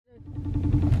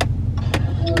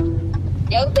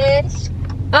Go this.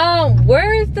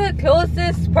 Where is the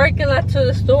closest parking lot to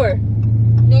the store?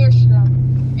 Nordstrom.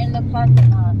 In the parking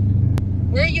lot.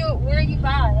 Where are you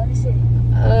by? Let me see.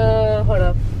 Hold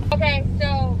up. Okay,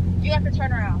 so you have to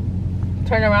turn around.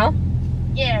 Turn around?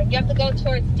 Yeah, you have to go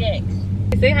towards Dick's.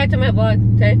 Say hi to my vlog,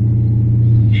 okay?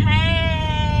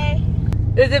 Hey.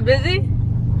 Is it busy?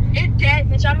 It's dead,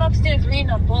 bitch. I'm upstairs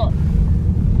reading a book.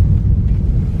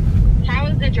 How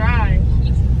was the drive?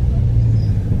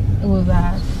 It was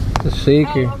bad. It's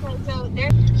shaky. Oh, okay, so there,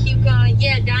 keep going.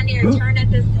 Yeah, down there. Turn at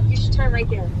this. You should turn right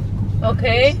there.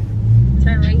 Okay.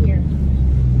 Turn right here.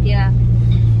 Yeah.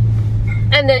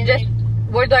 And then just,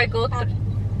 where do I go to?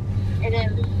 And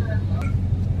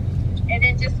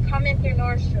then just come in through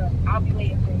Nordstrom. I'll be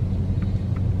waiting for you.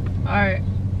 Alright.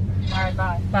 Alright,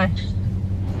 bye. Bye.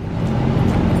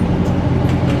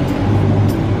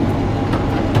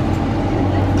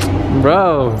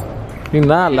 Bro, you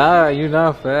not loud, you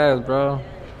not fast, bro.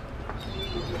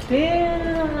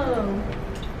 Damn.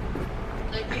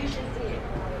 Like, you should see it.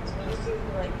 You see it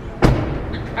like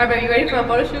Alright, babe, you ready for a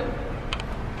photo shoot?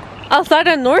 Outside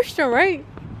of Nordstrom, right?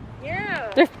 yeah.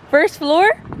 The first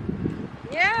floor?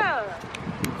 Yeah.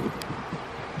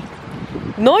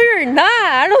 No, you're not.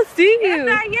 I don't see you.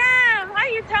 Yes, I am. How are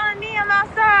you telling me I'm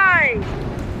outside?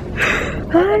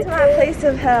 Welcome to my place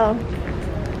of hell.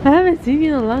 I haven't seen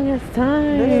you in the longest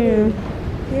time. Literally.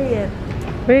 Period.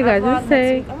 Wait, guys, this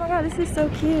say. Oh my god, this is so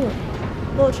cute.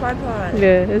 Little tripod.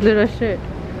 Yeah, it's little shit.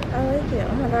 I like it.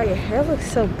 Oh my god, your hair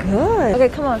looks so good. Okay,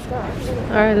 come on, let's go.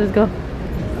 Alright, let's go.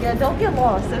 Yeah, don't get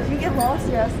lost. So if you get lost,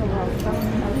 you're still lost. I don't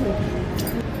know how to.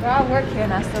 Well, I work here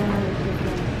and I still know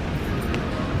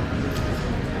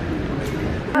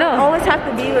what No. I always have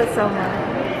to be with someone.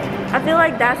 I feel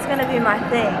like that's gonna be my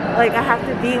thing. Like, I have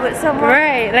to be with someone.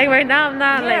 Right, like right now I'm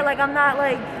not Yeah, I'm not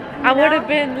like. I would have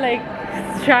been like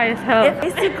shy as hell.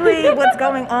 Basically, what's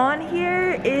going on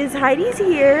here is Heidi's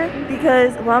here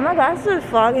because, well, my glasses are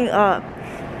fogging up.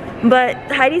 But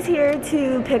Heidi's here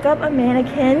to pick up a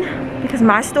mannequin because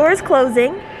my store is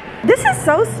closing. This is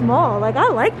so small. Like, I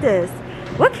like this.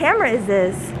 What camera is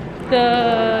this?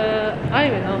 I don't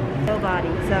even know. Nobody.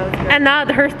 So. It's great. And now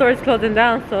her store is closing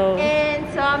down, so. And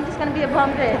so I'm just gonna be a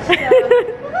bum bitch. So. Oh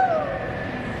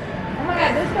my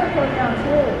god, this store closed down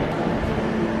too.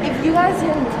 If you guys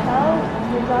didn't tell,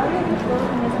 the majority of the stores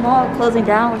in this mall are closing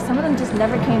down, where some of them just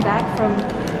never came back from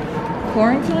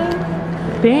quarantine.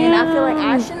 Damn. And I feel like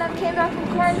I shouldn't have came back from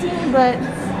quarantine, but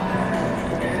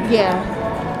yeah.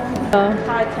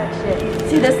 High tech shit.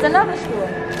 See, this is another store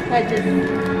that just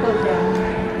closed down.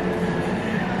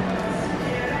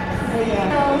 But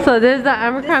yeah. So there's the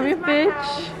Abercrombie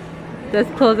Fitch that's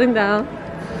closing down.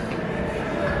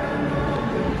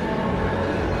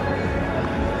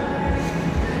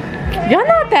 You're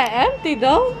not that empty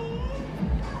though.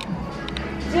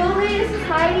 Julie, this is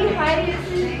Heidi. Heidi,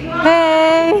 this is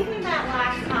Hey. we met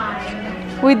last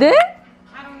time. We did? I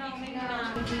don't know, maybe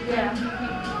not. Yeah.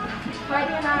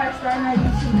 Heidi and I are starting our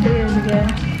YouTube careers again.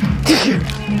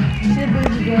 She's a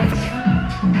bougie bitch.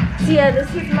 So yeah, this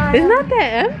is my. It's not that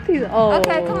empty. Oh,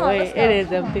 Okay, come on, wait, let's go. it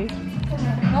is empty.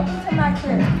 Welcome to my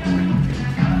crib.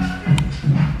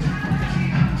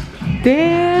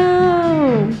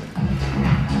 Damn.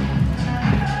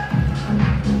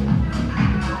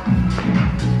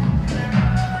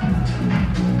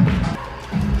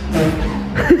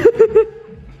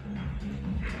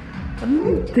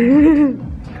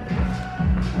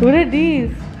 What are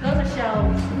these? Those are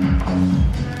shelves.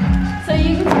 So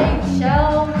you can take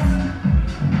shelves.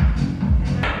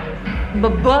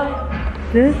 But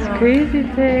This crazy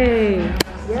thing.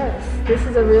 yes, this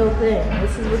is a real thing.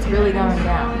 This is what's really going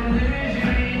down. This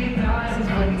is what's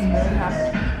really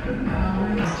happening.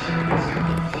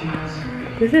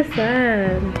 This is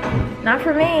sad. Not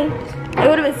for me. It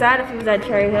would have been sad if it was at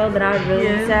Cherry Hill, then I would really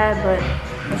be sad, but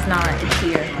it's not. It's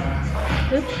here.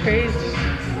 That's crazy.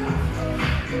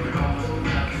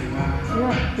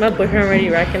 Yeah. My boyfriend already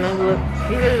racking up. Look.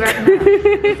 He really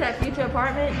recognized. He said future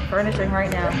apartment, furnishing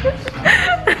right now.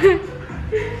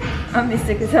 I'm be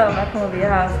sick as hell if I come over your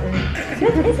house and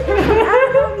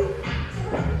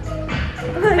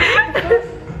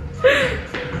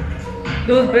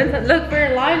Those bins, look for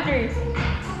your laundry.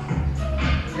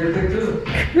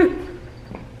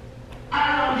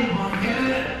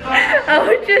 I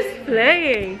was just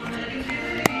playing.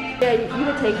 Yeah, you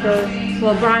can take those.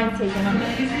 Well, Brian's taking them.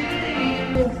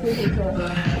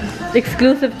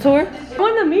 Exclusive tour? I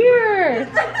want a mirror!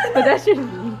 But that shit is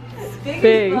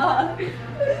big.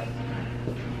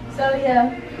 So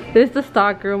yeah. This is the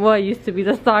stock room. Well, it used to be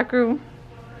the stock room.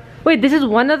 Wait, this is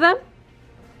one of them?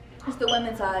 It's the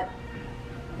women's side.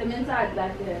 them inside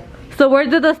back there. So where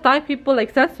do the Thai people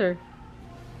like censor?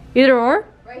 Either or?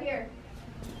 Right here.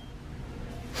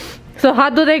 So how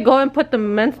do they go and put the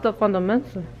men's stuff on the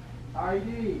men's side?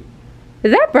 ID.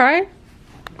 Is that Brian?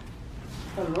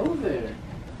 Hello there.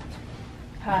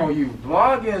 Hi. Oh, you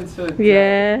vlogging today?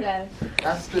 Yeah. Yes.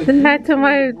 That's the Say hi to my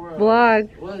YouTube world.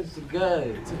 vlog. What's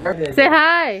good? Say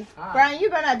hi. Brian, you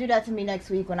better not do that to me next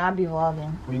week when I be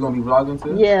vlogging. You gonna be vlogging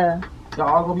too? Yeah. Y'all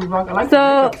all gonna be vlogging? I like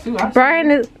So the makeup too. I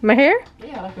Brian is my hair?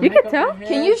 yeah, I like the You can makeup tell. and hair.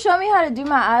 Can you show me how to do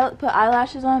my put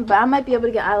eyelashes on? But I might be able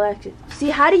to get eyelashes. See,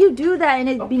 how do you do that and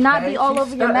it be not be all she's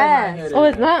over your starting my mask? hair Oh,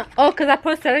 it's not. Oh, cause I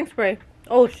put setting spray.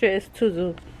 Oh shit, it's too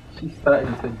zoom. She's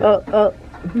starting today. Oh.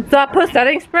 So I put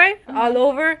setting spray all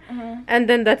over, and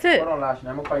then that's it. Hold on, Lash.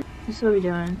 I'm gonna call you. This is what we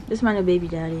doing. This is my new baby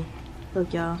daddy.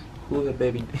 Look, y'all. Who's the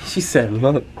baby? She said,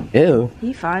 look. Ew.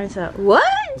 He fine as hell. What?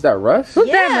 Is that Russ? Who's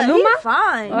Yeah, that, he Maluma?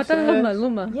 fine. Oh, I thought it was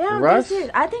Maluma. Yeah, I'm Russ? serious.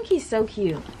 I think he's so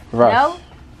cute. Russ. No?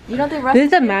 You don't think Russ These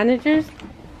is the cute? managers.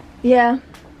 Yeah.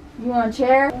 You want a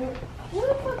chair? Where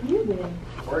the fuck you been?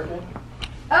 Working.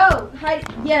 Oh, hi.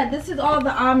 Yeah, this is all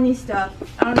the Omni stuff.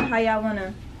 I don't know how y'all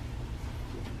wanna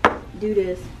do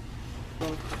this.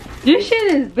 This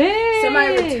shit is big.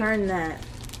 Somebody return that.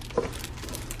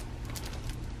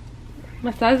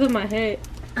 My size of my head.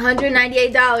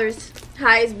 $198.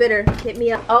 Highest bidder. Hit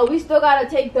me up. Oh, we still gotta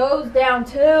take those down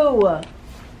too.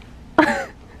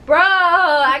 Bro,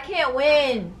 I can't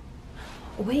win.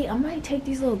 Wait, I might take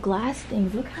these little glass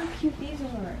things. Look how cute these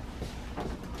are.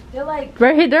 They're like,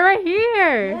 Right here, they're right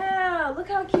here. yeah, look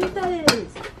how cute that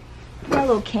is. Got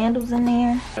little candles in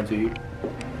there. To you.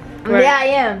 Right. Yeah, I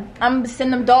am. I'm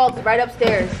sending them dogs right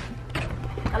upstairs.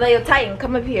 I'm like, yo, Titan,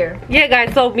 come up here. Yeah,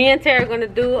 guys. So me and Tara are gonna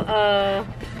do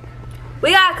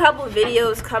We got a couple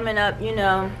videos coming up, you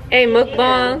know. a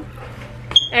mukbang,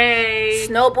 a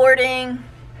Snowboarding,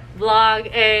 vlog,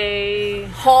 a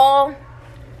haul.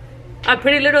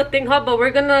 pretty little thing haul, but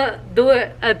we're gonna do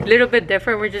it a little bit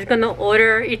different. We're just gonna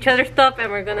order each other stuff and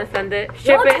we're gonna send it,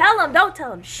 ship Don't it. tell them, don't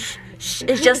tell them. Shh, shh.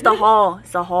 It's just a haul.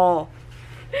 It's a haul.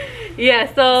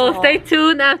 Yeah, so stay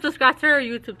tuned and subscribe to our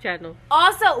YouTube channel.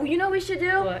 Also, you know what we should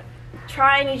do? What?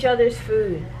 Trying each other's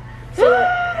food. So,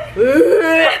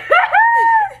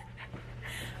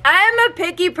 I am a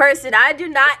picky person. I do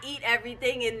not eat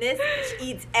everything, and this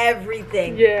eats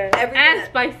everything. Yeah, Everything. and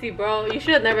spicy, bro. You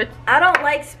should never. I don't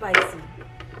like spicy.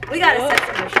 We gotta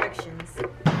set some restrictions.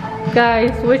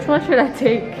 Guys, which one should I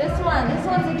take? This one's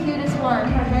the cutest one.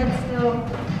 Her head's still.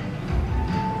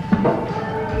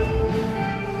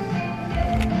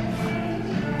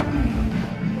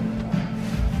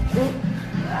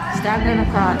 Stabbed her in the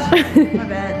crotch. My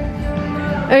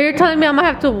bad. Oh, you're telling me I'm gonna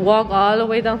have to walk all the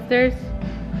way downstairs?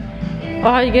 Or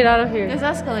how you get out of here? There's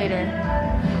escalator.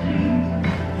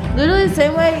 Literally the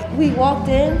same way we walked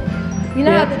in. You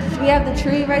know Yeah. how we have the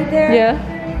tree right there?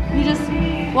 Yeah. You just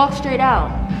walk straight out.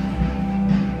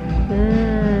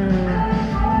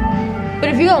 But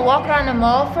if you're gonna walk around the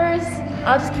mall first,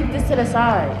 I'll just keep this to the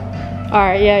side.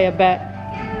 Alright, yeah, bet.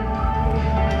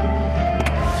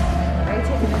 Right,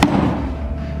 take it.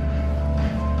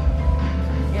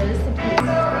 Yeah, this is the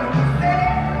place.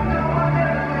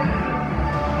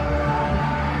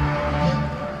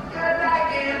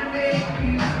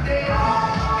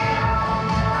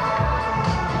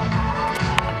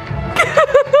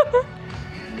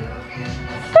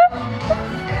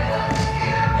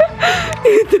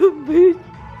 You dumb bitch.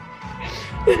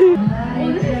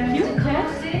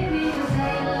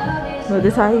 Well,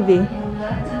 this how he be.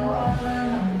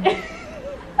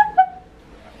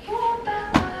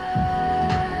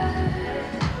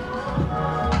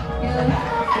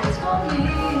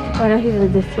 Why don't he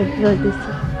like this too? He like this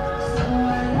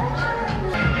too.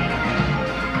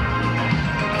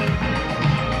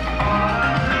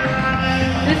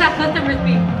 This is how customers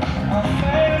be.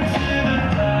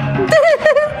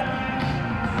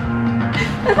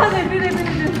 That's how they do, they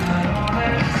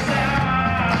do.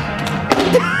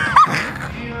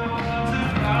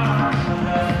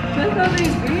 That's how they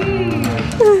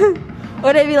be.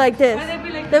 Or they be like this. Or they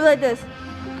be like They be like this.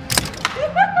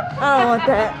 I don't want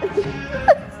that.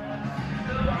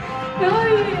 Hell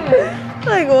yeah.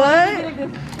 Like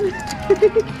what?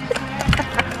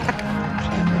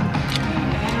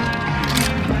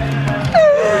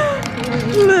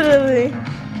 Literally.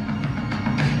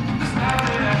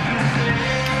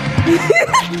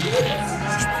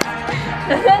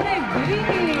 That's how they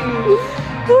be.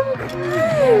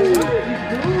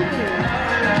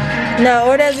 No,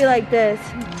 or they'll be like this.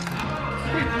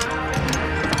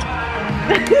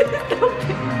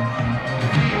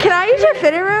 Can I use your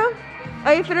fitting room?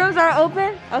 Oh, your fitting rooms aren't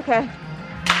open? Okay.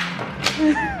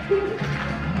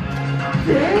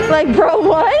 Like, bro,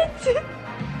 what?